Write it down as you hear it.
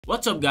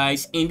What's up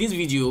guys, in this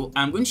video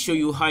I'm going to show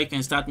you how you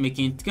can start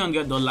making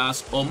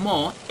 $300 or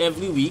more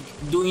every week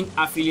doing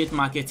affiliate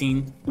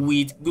marketing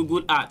with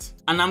Google Ads.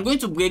 And I'm going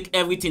to break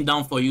everything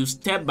down for you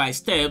step by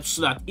step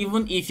so that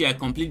even if you're a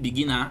complete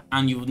beginner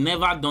and you've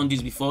never done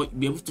this before, you'll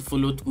be able to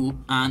follow through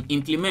and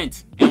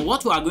implement. And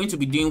what we are going to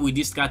be doing with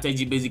this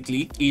strategy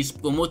basically is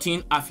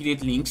promoting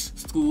affiliate links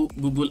through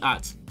Google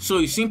Ads. So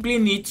you simply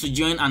need to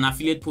join an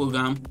affiliate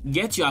program,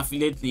 get your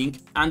affiliate link,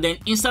 and then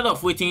instead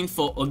of waiting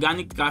for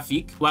organic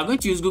traffic, we are going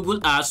to use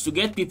Google Ads to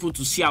get people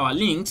to see our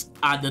links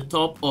at the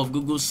top of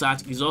Google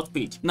search result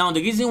page. Now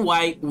the reason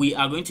why we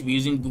are going to be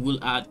using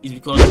Google Ads is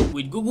because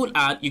with Google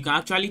Ads you can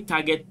actually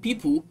target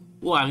people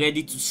who are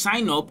ready to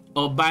sign up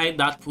or buy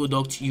that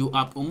product you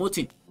are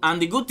promoting. And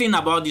the good thing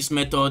about this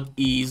method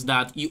is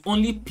that you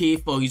only pay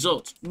for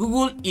results.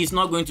 Google is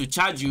not going to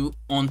charge you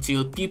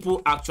until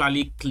people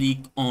actually click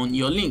on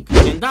your link.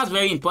 And that's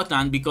very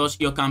important because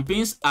your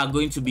campaigns are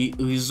going to be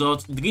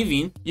result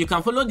driven. You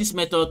can follow this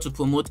method to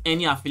promote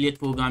any affiliate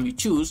program you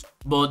choose,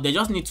 but they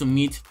just need to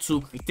meet two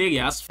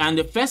criteria. And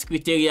the first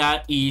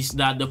criteria is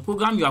that the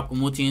program you are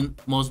promoting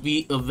must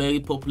be a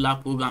very popular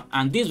program.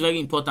 And this is very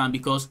important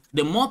because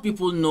the more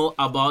people know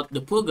about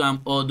the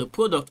program or the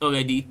product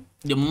already,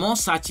 the more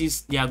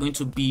searches they are going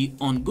to be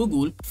on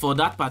Google for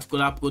that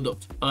particular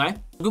product. Alright,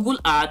 Google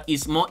Ad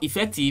is more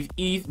effective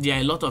if there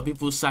are a lot of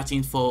people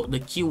searching for the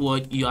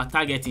keyword you are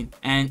targeting.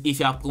 And if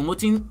you are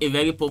promoting a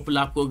very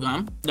popular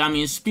program, that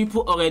means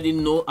people already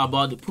know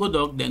about the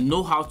product, they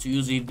know how to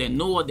use it, they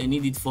know what they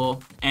need it for,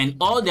 and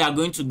all they are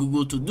going to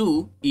Google to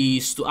do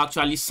is to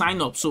actually sign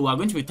up. So we are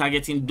going to be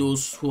targeting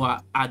those who are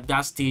at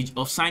that stage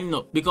of signing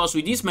up, because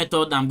with this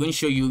method I'm going to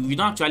show you, you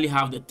don't actually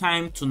have the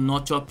time to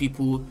nurture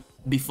people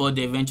before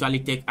they eventually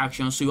take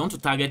action. So you want to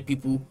target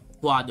people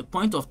who are at the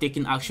point of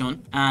taking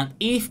action, and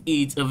if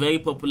it's a very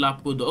popular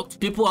product,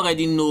 people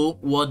already know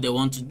what they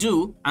want to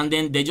do and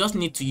then they just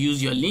need to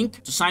use your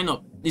link to sign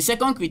up. The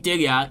second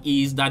criteria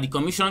is that the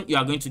commission you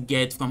are going to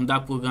get from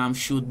that program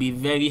should be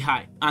very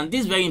high. And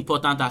this is very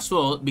important as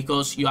well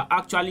because you are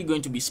actually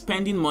going to be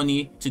spending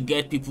money to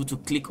get people to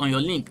click on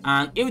your link.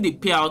 And if the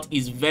payout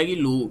is very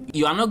low,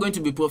 you are not going to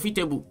be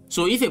profitable.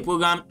 So if a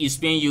program is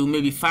paying you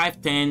maybe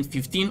 $5, $10,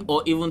 $15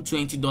 or even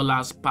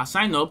 $20 per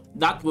sign up,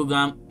 that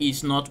program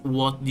is not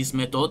worth this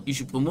method. You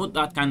should promote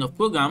that kind of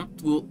program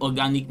through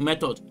organic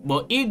method.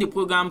 But if the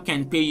program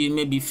can pay you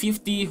maybe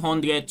 $50,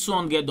 $100,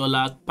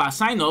 $200 per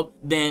sign up,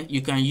 then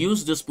you can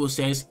use this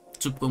process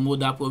to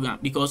promote that program,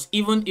 because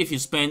even if you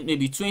spend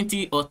maybe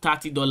 $20 or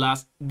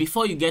 $30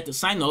 before you get to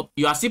sign up,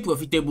 you are still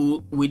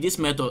profitable with this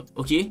method.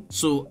 Okay,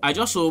 so I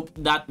just hope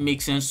that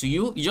makes sense to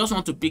you. You just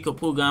want to pick a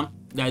program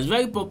that is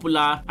very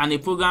popular and a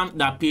program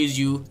that pays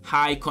you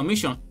high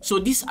commission. So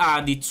these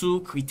are the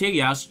two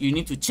criteria you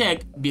need to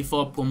check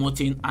before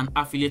promoting an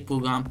affiliate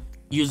program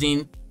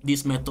using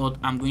this method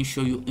I'm going to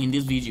show you in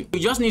this video. You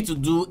just need to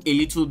do a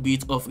little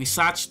bit of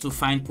research to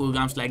find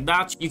programs like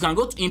that. You can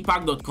go to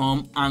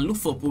impact.com and look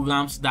for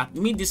programs that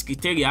meet this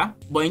criteria,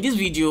 but in this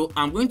video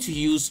I'm going to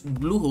use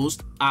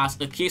Bluehost as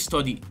a case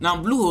study. Now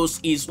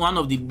Bluehost is one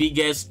of the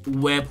biggest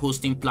web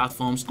hosting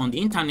platforms on the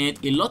internet.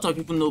 A lot of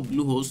people know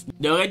Bluehost.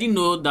 They already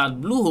know that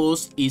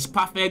Bluehost is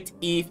perfect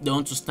if they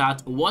want to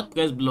start a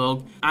WordPress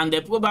blog, and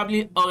they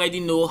probably already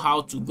know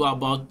how to go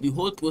about the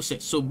whole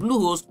process. So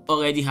Bluehost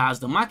already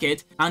has the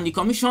market, and the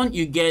commission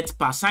you get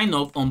per sign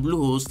up on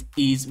Bluehost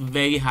is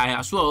very high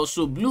as well.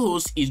 So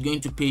Bluehost is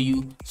going to pay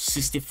you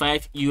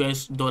 $65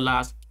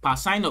 US per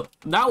sign up.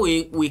 That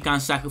way we can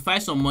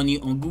sacrifice some money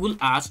on Google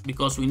Ads,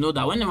 because we know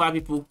that whenever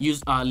people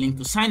use our link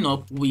to sign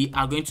up, we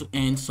are going to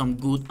earn some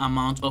good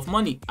amount of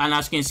money. And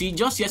as you can see,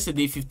 just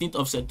yesterday, 15th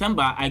of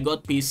September, I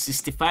got paid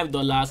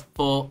 $65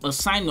 for a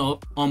sign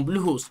up on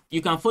Bluehost.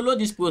 You can follow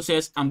this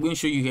process I'm going to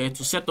show you here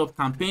to set up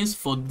campaigns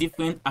for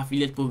different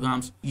affiliate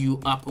programs you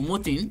are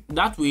promoting.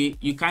 That way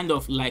you kind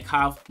of like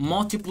have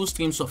multiple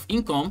streams of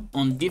income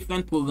on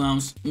different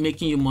programs,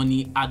 making you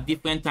money at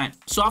different times.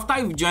 So after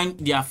you've joined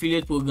the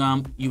affiliate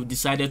program you've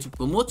decided to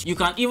promote, you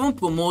can even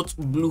promote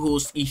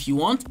Bluehost if you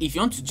want. If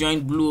you want to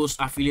join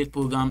Bluehost affiliate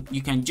program,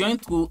 you can join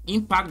through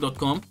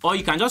impact.com, or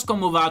you can just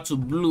come over to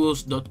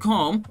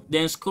bluehost.com,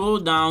 then scroll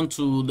down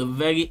to the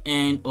very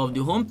end of the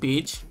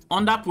homepage.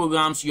 Under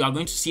programs, you are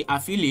going to see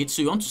affiliate.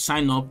 So you want to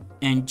sign up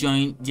and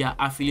join their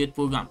affiliate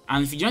program.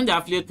 And if you join the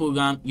affiliate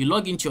program, you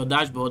log into your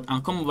dashboard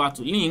and come over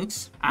to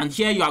links, and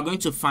here you are going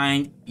to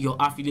find your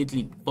affiliate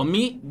link. For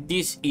me,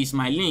 this is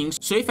my link.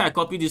 So if I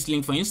copy this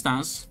link for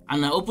instance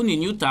and I open a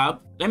new tab,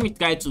 let me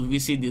try to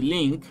visit the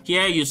link.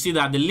 Here you see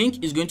that the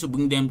link is going to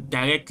bring them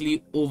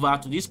directly over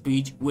to this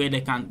page where they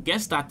can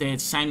get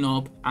started, sign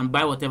up and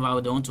buy whatever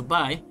they want to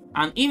buy.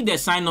 and if they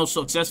sign up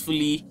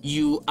successfully,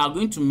 you are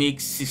going to make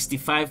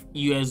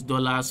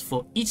 $65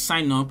 for each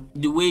sign up,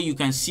 the way you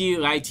can see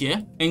right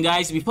here. And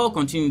guys, before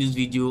continuing this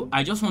video,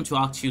 I just want to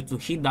ask you to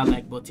hit that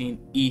like button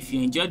if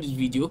you enjoyed this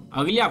video.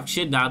 I really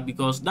appreciate that,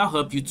 because that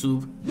helps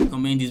YouTube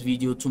recommend this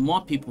video to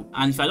more people.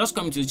 And if I just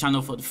come to the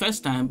channel for the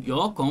first time, you're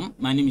welcome.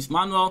 My name is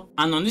Emmanuel,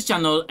 and on this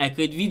channel I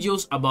create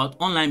videos about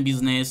online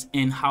business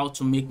and how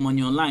to make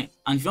money online.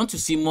 And if you want to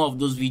see more of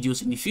those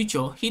videos in the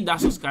future, hit that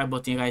subscribe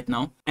button right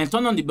now and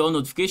turn on the bell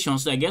notification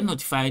so I get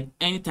notified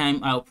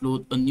anytime I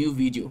upload a new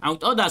video. And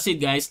with all that said,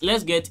 guys,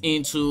 let's get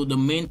into the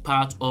main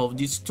part of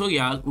this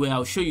tutorial, where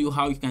I'll show you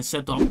how you can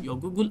set up your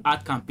Google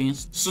ad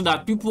campaigns so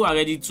that people who are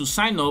ready to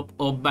sign up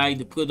or buy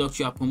the product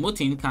you are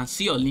promoting can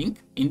see your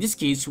link. In this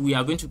case, we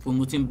are going to be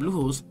promoting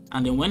Bluehost,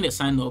 and then when they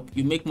sign up,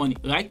 you make money,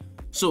 right?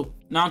 So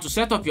now to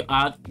set up your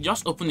ad,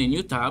 just open a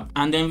new tab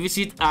and then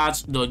visit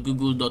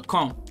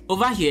ads.google.com.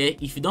 Over here,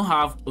 if you don't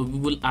have a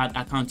Google ad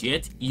account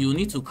yet, you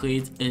need to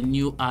create a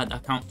new ad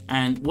account.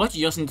 And what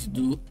you just need to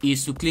do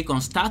is to click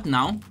on start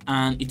now,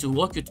 and it will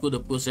walk you through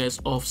the process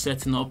of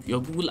setting up your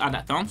Google ad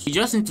account. You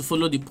just need to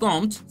follow the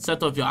prompt,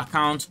 set up your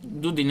account,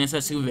 do the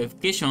necessary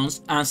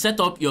verifications, and set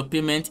up your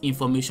payment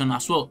information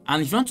as well.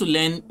 And if you want to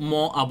learn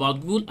more about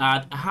Google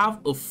ad, I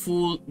have a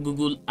full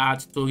Google ad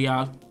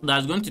tutorial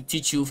that's going to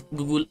teach you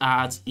Google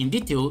ads in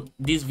detail,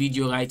 this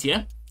video right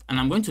here, and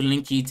I'm going to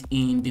link it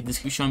in the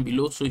description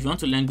below. So if you want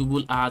to learn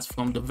Google ads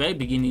from the very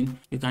beginning,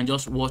 you can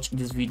just watch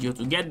this video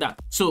to get that.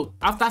 So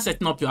after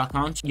setting up your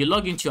account, you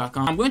log into your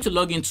account. I'm going to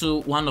log into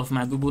one of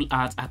my Google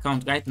ads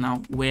account right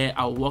now, where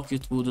I'll walk you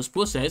through this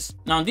process.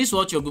 Now this is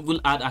what your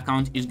Google ad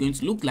account is going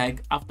to look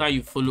like after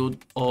you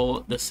followed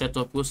all the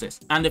setup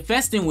process. And the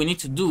first thing we need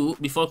to do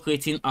before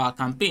creating our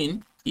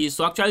campaign is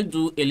to actually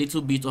do a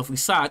little bit of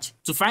research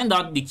to find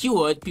out the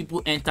keyword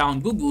people enter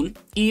on Google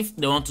if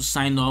they want to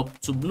sign up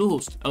to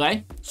Bluehost. All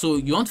right, so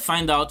you want to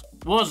find out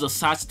what's the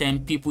search term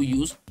people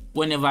use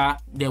whenever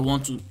they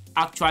want to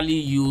actually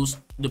use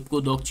the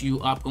product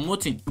you are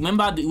promoting.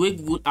 Remember, the way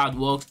Google ad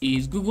works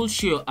is Google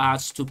show your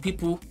ads to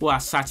people who are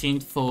searching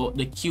for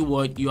the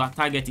keyword you are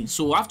targeting.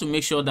 So we have to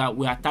make sure that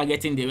we are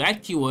targeting the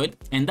right keyword,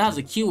 and that's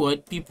the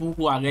keyword people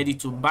who are ready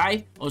to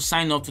buy or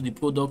sign up to the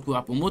product we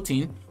are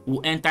promoting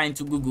will enter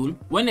into Google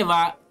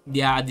whenever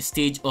they are at the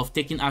stage of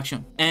taking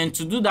action. And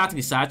to do that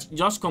research,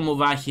 just come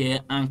over here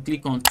and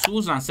click on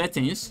tools and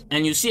settings,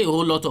 and you see a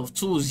whole lot of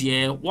tools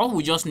here. What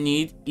we just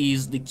need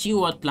is the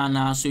keyword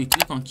planner. So you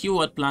click on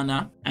keyword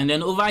planner, and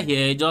then over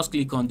here just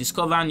click on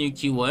discover new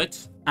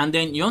keywords, and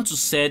then you want to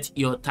set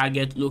your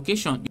target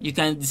location. You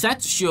can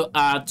decide to show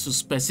ad to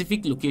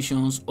specific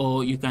locations,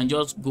 or you can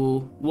just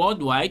go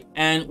worldwide.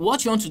 And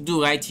what you want to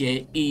do right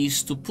here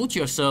is to put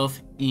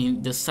yourself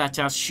in the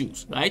searcher's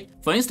shoes, right?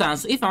 For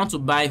instance, if I want to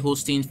buy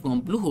hosting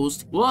from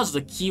Bluehost, what's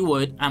the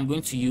keyword I'm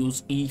going to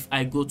use if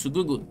I go to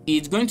Google?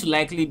 It's going to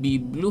likely be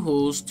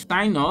Bluehost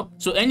sign up.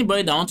 So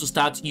anybody that wants to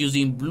start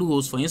using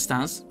Bluehost, for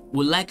instance,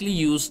 will likely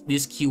use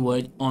this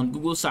keyword on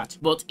Google search.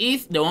 But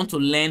if they want to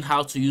learn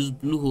how to use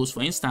Bluehost,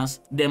 for instance,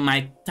 they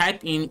might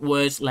type in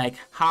words like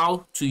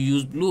how to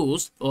use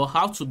Bluehost or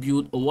how to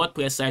build a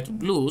WordPress site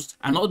with Bluehost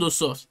and all those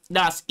sorts.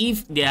 That's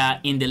if they are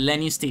in the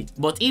learning stage.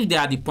 But if they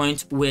are at the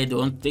point where they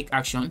want to take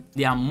action,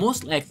 they are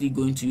most likely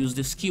going to use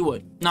this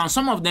keyword. Now,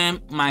 some of them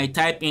might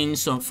type in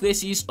some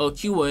phrases or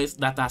keywords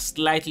that are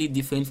slightly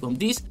different from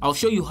this. I'll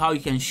show you how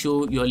you can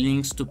show your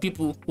links to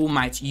people who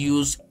might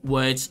use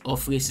words or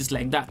phrases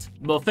like that.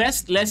 But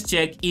first, let's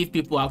check if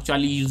people are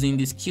actually using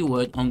this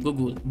keyword on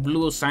Google.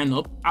 Bluehost sign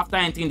up. After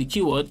entering the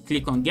keyword,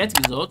 click on get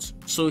results.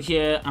 So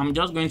here, I'm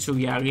just going to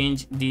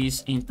rearrange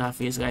this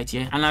interface right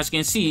here. And as you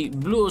can see,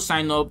 Bluehost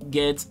sign up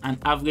gets an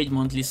average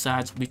monthly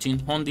search between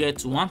 100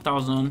 to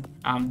 1000.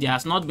 There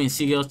has not been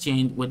serious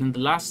change within the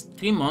last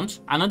 3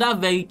 months. Another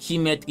very key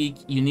metric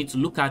you need to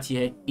look at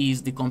here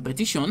is the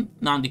competition.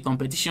 Now, the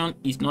competition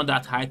is not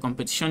that high.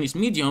 Competition is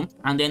medium.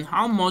 And then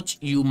how much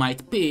you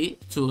might pay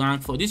to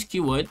rank for this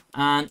keyword,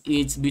 and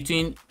it's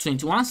between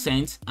 21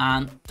 cents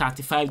and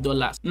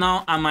 $35.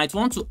 Now, I might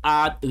want to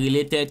add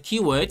related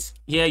keywords.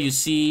 Here you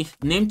see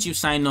Namecheap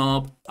sign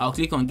up. I'll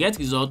click on get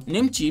result.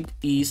 Namecheap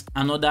is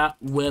another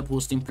web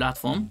hosting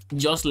platform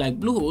just like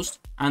Bluehost,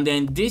 and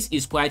then this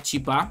is quite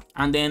cheaper.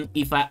 And then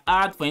if I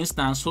add, for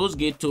instance,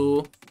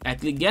 HostGator, I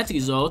click get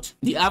result,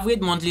 the average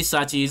monthly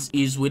searches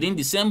is within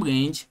the same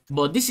range,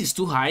 but this is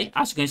too high.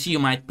 As you can see, you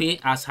might pay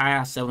as high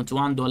as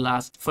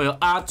 $71 for your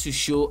ad to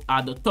show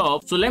at the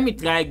top. So let me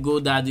try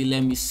GoDaddy.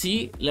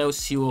 Let's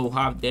see what we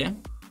have there.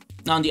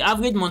 Now, the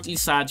average monthly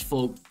search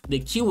for the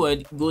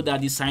keyword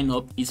GoDaddy sign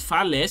up is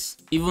far less,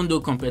 even though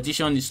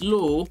competition is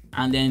low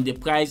and then the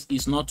price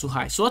is not too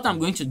high. So what I'm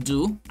going to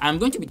do, I'm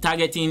going to be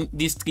targeting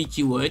these 3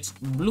 keywords: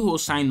 Bluehost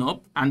sign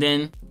up, and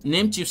then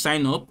Namecheap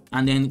sign up,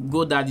 and then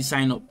GoDaddy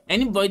sign up.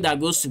 Anybody that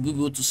goes to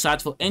Google to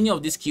search for any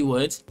of these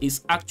keywords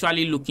is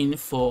actually looking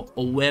for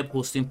a web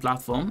hosting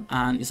platform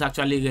and is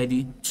actually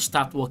ready to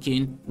start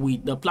working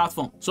with the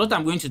platform. So what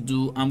I'm going to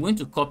do, I'm going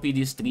to copy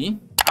these 3.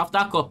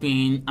 After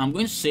copying, I'm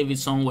going to save it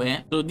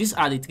somewhere. So these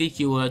are the 3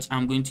 keywords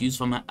I'm going to use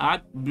for my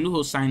ad: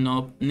 Bluehost sign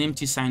up,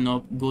 Namecheap sign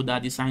up,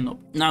 GoDaddy sign up.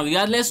 Now,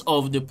 regardless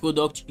of the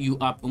product you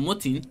are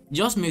promoting,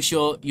 just make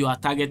sure you are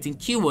targeting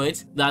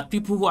keywords that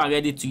people who are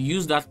ready to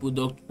use that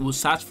product will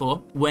search for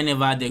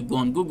whenever they go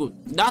on Google.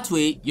 That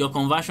way, your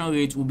conversion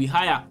rate will be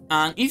higher.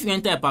 And if you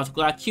enter a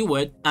particular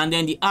keyword and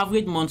then the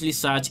average monthly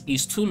search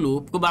is too low,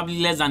 probably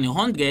less than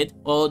 100,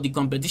 or the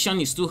competition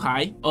is too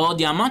high, or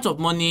the amount of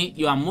money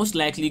you are most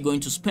likely going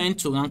to spend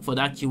to rank for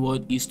that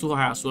keyword is too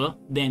high as well,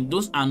 then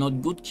those are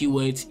not good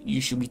keywords you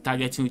should be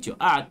targeting with your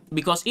ad.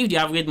 Because if the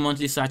average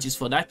monthly searches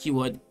for that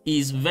keyword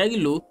is very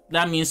low,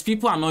 that means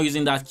people are not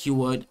using that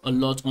keyword a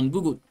lot on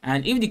Google.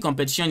 And if the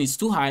competition is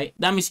too high,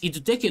 that means it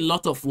will take a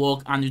lot of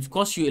work and it will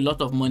cost you a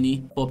lot of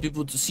money for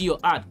people to see your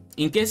ad.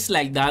 In cases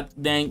like that,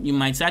 then you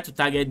might try to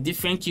target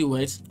different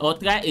keywords or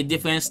try a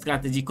different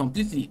strategy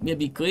completely.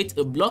 Maybe create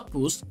a blog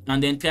post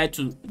and then try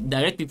to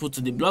direct people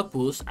to the blog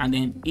post, and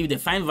then if they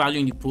find value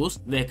in the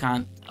post, they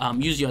can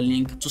use your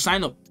link to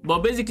sign up. But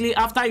basically,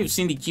 after you've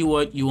seen the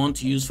keyword you want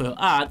to use for your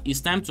ad,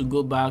 it's time to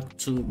go back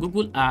to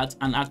Google Ads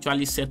and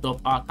actually set up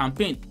our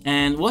campaign.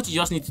 And what you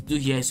just need to do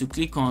here is to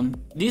click on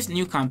this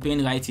new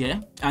campaign right here,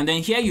 and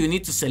then here you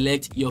need to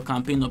select your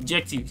campaign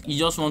objective. You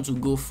just want to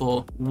go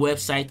for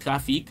website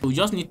traffic. We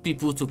just need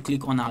people to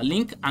click on our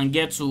link and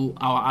get to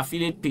our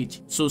affiliate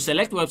page. So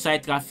select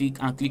website traffic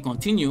and click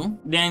continue.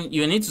 Then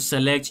you need to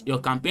select your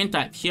campaign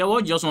type. Here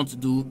what you just want to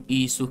do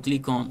is to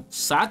click on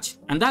search,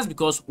 and that's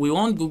because we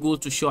want Google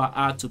to show our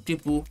ad to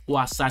people who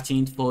are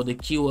searching for the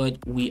keyword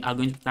we are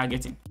going to be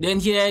targeting. Then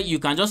here you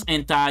can just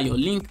enter your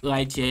link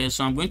right here.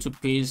 So I'm going to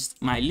paste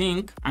my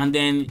link, and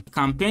then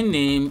campaign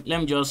name, let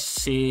me just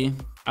say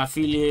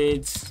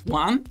affiliate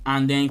 1,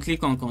 and then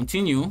click on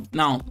continue.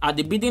 Now at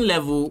the bidding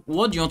level,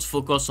 what do you want to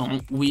focus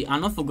on? We are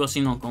not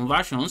focusing on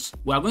conversions,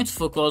 we are going to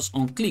focus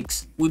on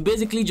clicks. We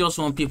basically just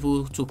want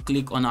people to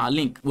click on our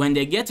link. When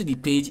they get to the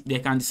page, they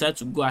can decide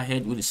to go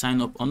ahead with the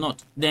sign up or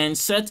not. Then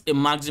set a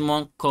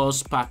maximum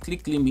cost per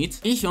click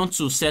limit. If you want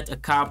to set a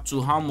cap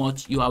to how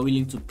much you are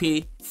willing to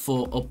pay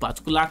for a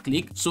particular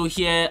click, so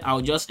here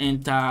I'll just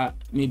enter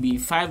maybe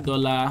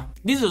 $5.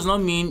 This does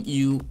not mean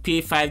you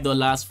pay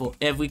 $5 for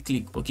every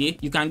click, okay?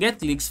 You can get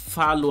clicks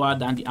far lower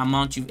than the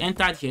amount you've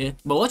entered here,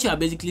 but what you are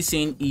basically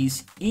saying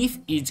is if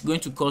it's going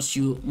to cost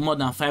you more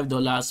than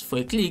 $5 for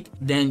a click,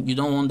 then you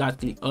don't want that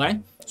click. All right,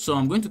 so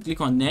I'm going to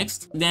click on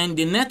next. Then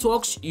the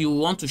networks you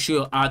want to show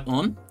your ad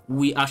on,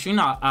 we are showing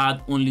our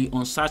ad only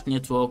on search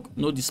network,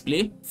 no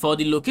display. For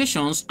the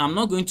locations, I'm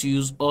not going to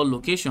use all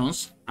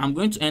locations. I'm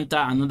going to enter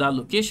another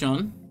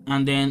location,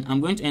 and then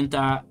I'm going to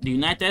enter the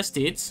United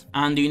States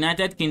and the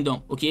United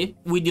Kingdom. Okay,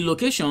 with the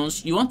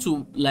locations, you want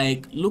to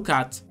like look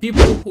at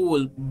people who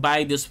will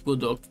buy this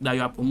product that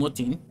you are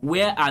promoting.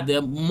 Where are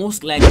they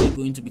most likely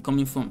going to be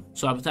coming from?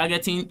 So I'll be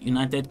targeting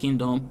United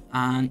Kingdom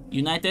and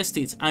United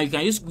States, and you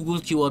can use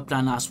Google Keyword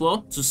Planner as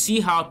well to see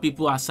how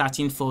people are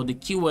searching for the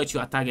keywords you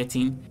are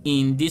targeting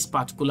in these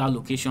particular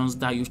locations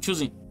that you've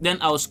chosen. Then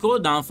I'll scroll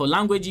down for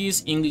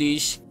languages,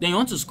 English. Then you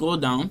want to scroll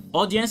down.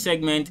 Audience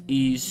segment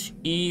is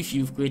if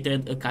you've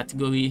created a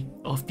category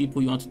of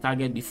people you want to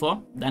target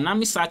before.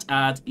 Dynamic search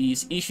ad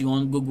is if you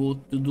want Google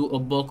to do a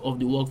bulk of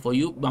the work for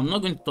you, but I'm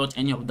not going to touch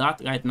any of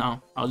that right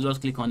now. I'll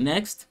just click on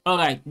next. All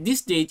right, this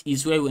stage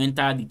is where we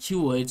enter the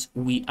keywords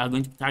we are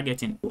going to be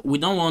targeting. We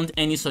don't want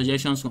any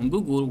suggestions from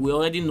Google. We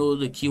already know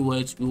the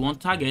keywords we want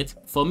to target.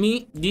 For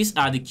me, these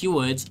are the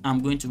keywords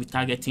I'm going to be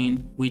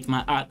targeting with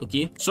my ad.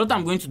 Okay, so what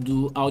I'm going to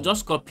do, I'll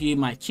just copy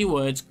my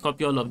keywords,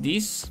 copy all of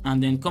this,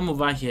 and then come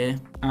over here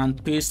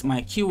and paste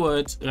my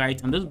keywords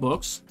right in this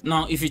box.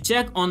 Now if you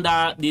check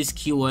under this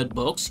keyword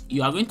box,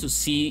 you are going to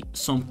see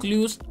some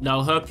clues that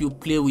will help you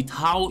play with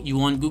how you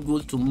want Google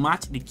to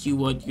match the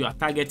keyword you are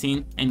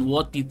targeting and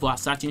what people are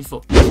searching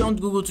for. If you want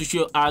Google to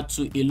show ad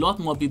to a lot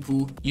more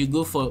people, you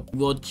go for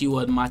broad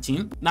keyword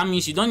matching. That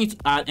means you don't need to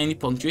add any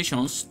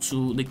punctuations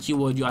to the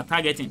keyword you are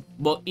targeting.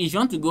 But if you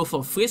want to go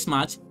for phrase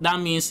match, that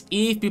means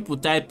if people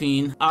type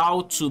in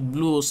how to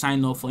Bluehost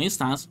sign up, for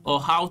instance, or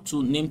how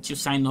to Namecheap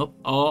sign up,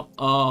 or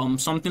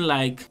something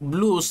like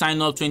Bluehost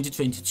sign up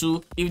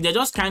 2022, if they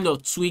just kind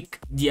of tweak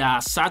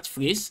their search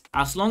phrase,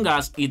 as long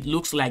as it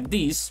looks like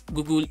this,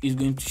 Google is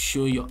going to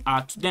show your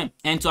ad to them.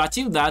 And to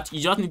achieve that,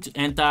 you just need to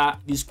enter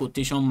these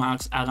quotation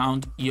marks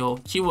around your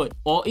keyword.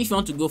 Or if you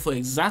want to go for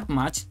exact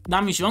match,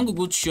 that means you want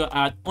Google to show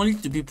ad only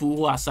to people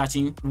who are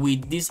searching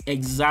with these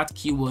exact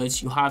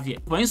keywords you have here.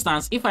 For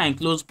instance, if I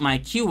enclose my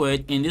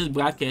keyword in this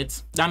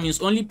bracket, that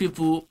means only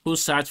people who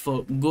search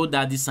for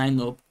GoDaddy sign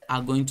up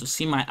are going to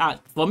see my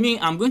ad. For me,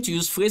 I'm going to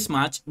use phrase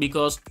match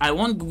because I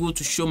want Google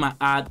to show my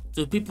ad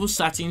to people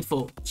searching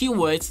for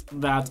keywords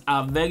that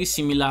are very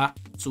similar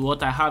to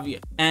what I have here.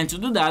 And to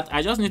do that,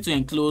 I just need to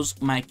enclose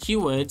my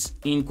keywords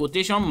in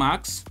quotation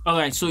marks. All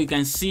right, so you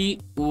can see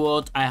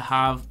what I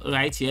have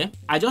right here.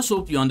 I just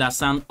hope you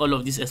understand all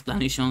of these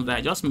explanations that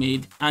I just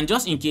made, and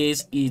just in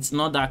case it's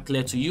not that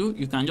clear to you,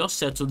 you can just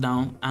settle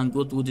down and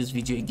go through this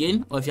video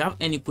again, or if you have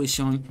any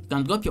question, you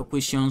can drop your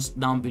questions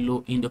down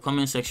below in the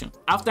comment section.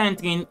 After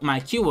entering my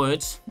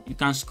keywords, you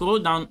can scroll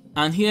down,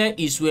 and here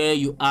is where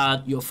you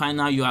add your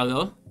final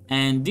URL,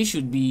 and this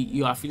should be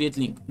your affiliate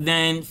link.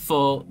 Then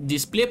for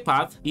display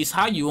path is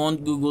how you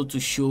want Google to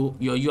show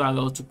your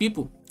URL to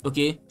people.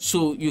 Okay,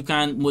 so you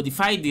can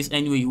modify this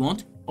any way you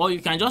want, or you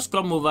can just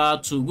come over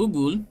to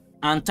Google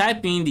and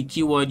type in the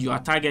keyword you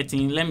are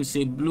targeting. Let me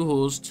say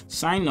Bluehost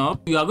sign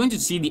up. You are going to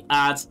see the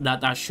ads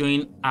that are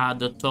showing at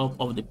the top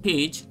of the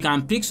page. You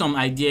can pick some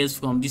ideas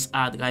from this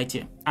ad right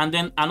here. And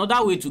then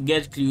another way to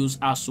get clues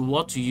as to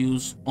what to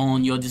use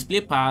on your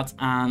display part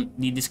and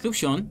the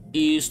description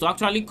is to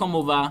actually come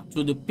over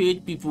to the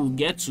page people will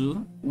get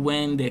to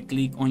when they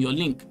click on your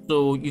link.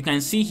 So you can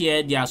see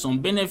here there are some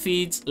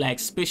benefits like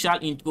special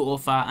intro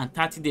offer and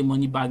 30-day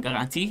money back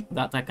guarantee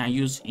that I can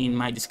use in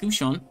my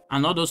description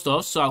and all those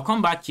stuff. So I'll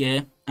come back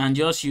here and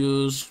just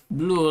use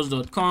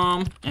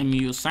bluehost.com and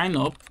you sign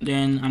up.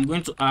 Then I'm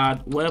going to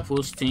add web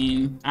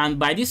hosting, and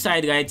by this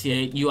side right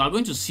here you are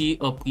going to see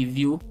a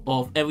preview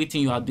of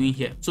everything you are doing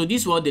here. So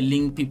this is what the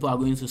link people are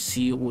going to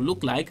see will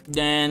look like.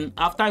 Then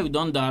after you've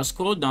done that,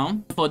 scroll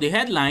down. For the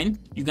headline,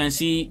 you can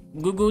see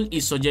Google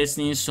is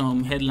suggesting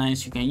some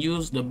headlines you can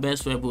use: the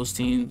best web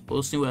hosting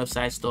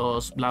website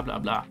stores, blah blah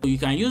blah. So you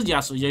can use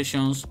their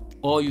suggestions,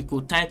 or you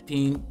could type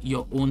in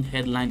your own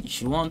headline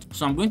if you want.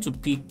 So I'm going to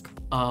pick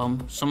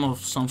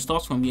some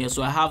stuff from here.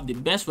 So I have the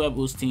best web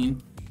hosting.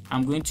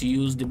 I'm going to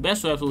use the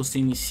best web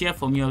hosting is here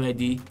for me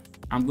already.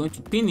 I'm going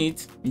to pin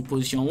it in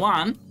position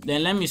 1.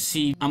 Then let me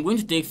see, I'm going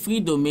to take free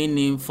domain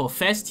name for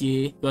first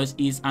year because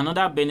it's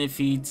another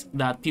benefit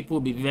that people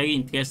will be very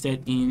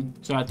interested in.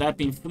 So I type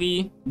in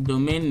free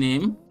domain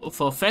name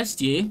for first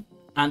year.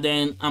 And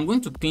then I'm going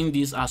to pin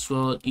this as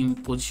well in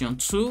position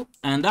 2,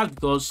 and that's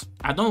because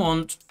I don't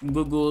want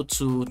Google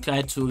to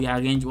try to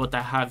rearrange what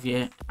I have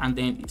here and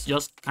then it's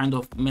just kind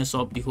of mess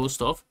up the whole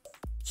stuff.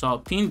 So I'll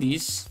pin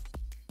this,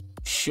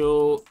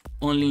 show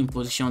only in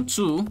position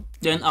 2.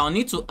 Then I'll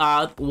need to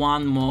add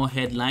one more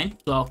headline.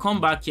 So I'll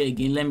come back here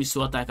again. Let me see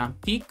what I can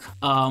pick.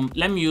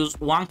 Let me use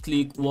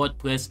one-click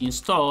WordPress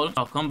install.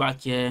 I'll come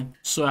back here.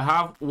 So I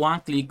have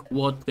one-click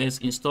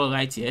WordPress install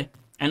right here.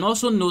 And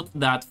also note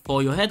that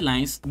for your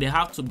headlines, they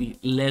have to be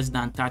less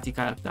than 30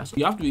 characters. So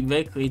you have to be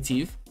very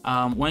creative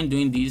when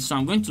doing this. So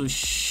I'm going to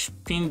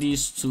pin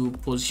this to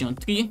position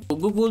 3. So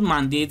Google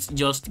mandates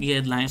just 3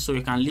 headlines, so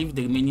you can leave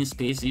the remaining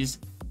spaces,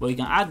 but you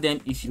can add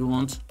them if you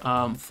want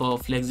for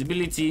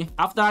flexibility.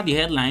 After the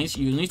headlines,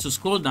 you need to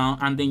scroll down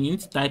and then you need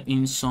to type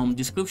in some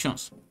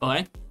descriptions. All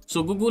right.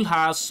 So Google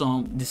has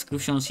some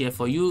descriptions here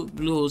for you.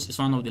 Bluehost is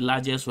one of the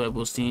largest web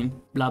hosting,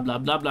 blah, blah,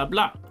 blah, blah,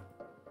 blah.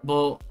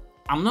 But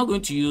I'm not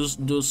going to use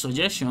those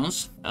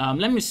suggestions.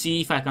 Let me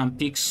see if I can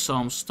pick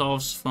some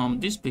stuffs from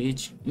this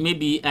page.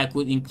 Maybe I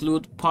could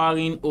include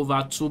powering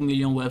over 2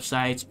 million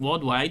websites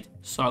worldwide.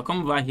 So I'll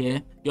come over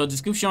here. Your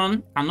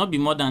description cannot be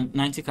more than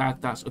 90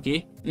 characters.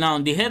 Okay. Now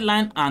the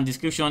headline and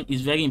description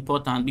is very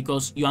important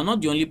because you are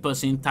not the only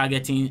person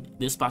targeting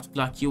this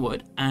particular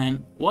keyword.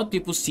 And what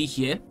people see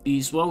here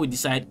is what we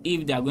decide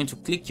if they are going to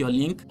click your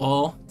link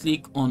or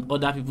click on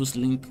other people's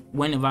link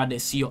whenever they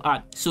see your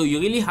ad. So you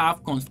really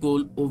have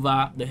control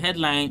over the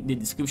headline, the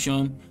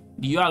description,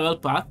 the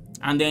URL path,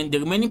 and then the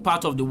remaining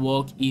part of the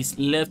work is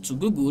left to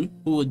Google,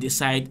 who will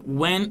decide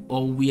when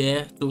or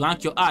where to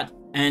rank your ad.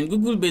 And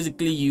Google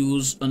basically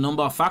use a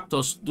number of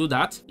factors to do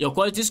that: your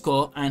quality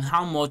score and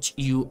how much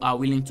you are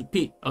willing to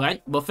pay. All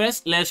right, but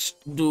first let's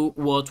do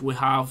what we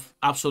have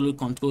absolute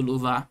control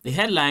over: the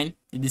headline,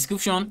 the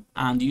description,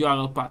 and the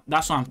URL part.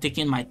 That's why I'm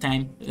taking my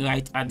time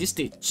right at this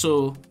stage.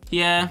 So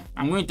here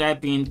I'm going to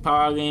type in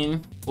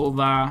powering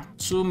over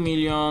 2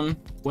 million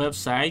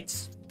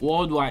websites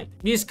worldwide.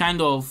 This is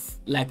kind of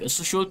like a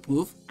social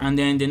proof. And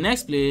then the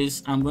next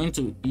place I'm going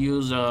to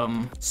use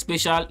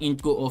special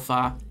intro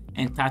offer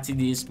and 30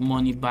 days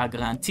money back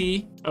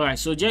guarantee. All right,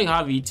 so there you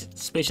have it: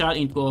 special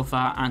intro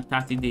offer and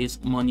 30 days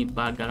money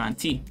back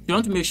guarantee. You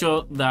want to make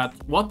sure that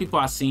what people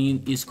are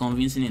seeing is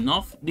convincing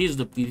enough. This is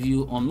the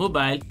preview on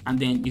mobile, and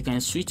then you can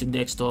switch to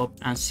desktop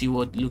and see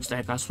what it looks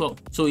like as well.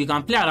 So you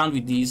can play around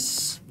with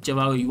this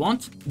whichever way you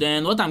want.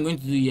 Then what I'm going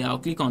to do here, I'll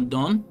click on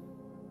done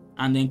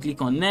and then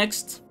click on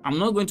next. I'm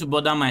not going to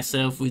bother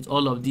myself with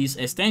all of these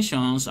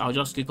extensions. I'll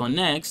just click on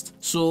next.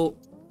 So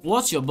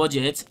what's your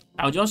budget?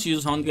 I'll just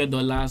use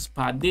 $100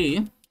 per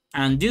day,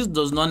 and this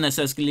does not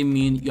necessarily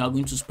mean you are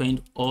going to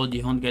spend all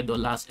the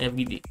 $100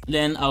 every day.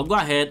 Then I'll go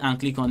ahead and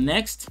click on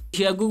next.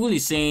 Here Google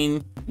is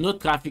saying no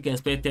traffic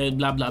expected,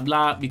 blah blah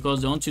blah,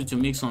 because they want you to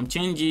make some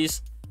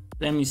changes.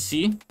 Let me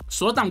see.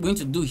 So what I'm going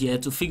to do here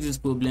to fix this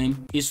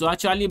problem is to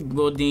actually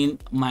broaden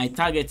my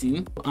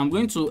targeting. I'm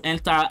going to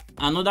enter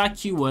another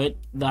keyword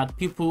that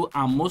people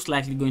are most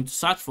likely going to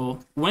search for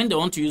when they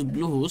want to use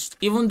Bluehost,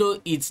 even though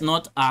it's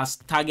not as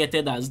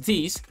targeted as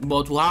this,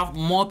 but will have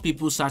more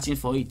people searching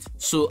for it.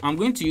 So I'm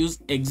going to use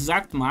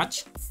exact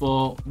match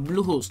for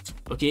Bluehost.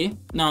 Okay,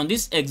 now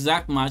this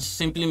exact match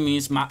simply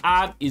means my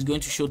ad is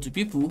going to show to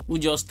people who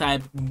just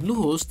type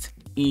Bluehost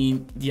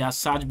in their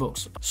search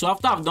box. So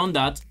after I've done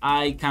that,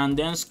 I can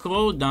then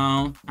scroll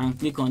down and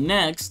click on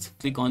next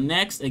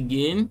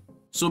again.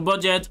 So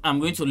budget, I'm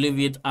going to leave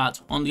it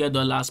at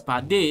 $100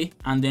 per day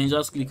and then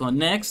just click on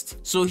next.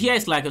 So here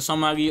is like a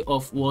summary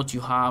of what you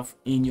have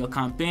in your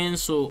campaign.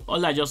 So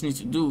all I just need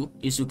to do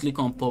is to click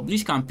on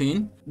publish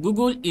campaign.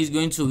 Google is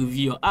going to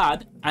review your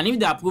ad, and if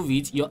they approve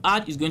it, your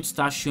ad is going to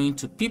start showing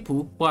to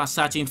people who are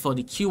searching for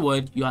the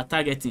keyword you are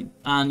targeting,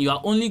 and you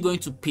are only going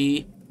to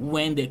pay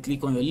when they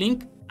click on your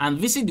link and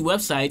visit the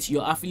website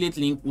your affiliate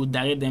link will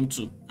direct them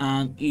to.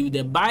 And if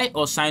they buy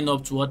or sign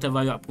up to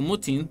whatever you are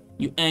promoting,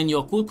 you earn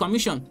your cool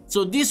commission.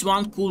 So this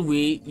one cool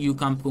way you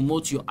can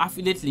promote your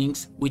affiliate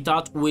links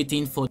without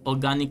waiting for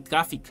organic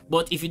traffic.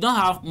 But if you don't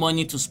have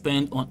money to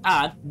spend on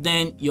ad,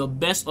 then your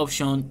best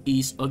option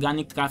is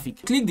organic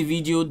traffic. Click the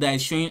video that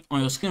is showing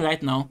on your screen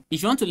right now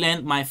if you want to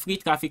learn my free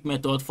traffic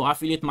method for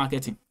affiliate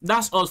marketing.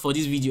 That's all for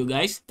this video,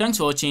 guys. Thanks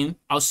for watching.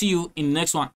 I'll see you in the next one.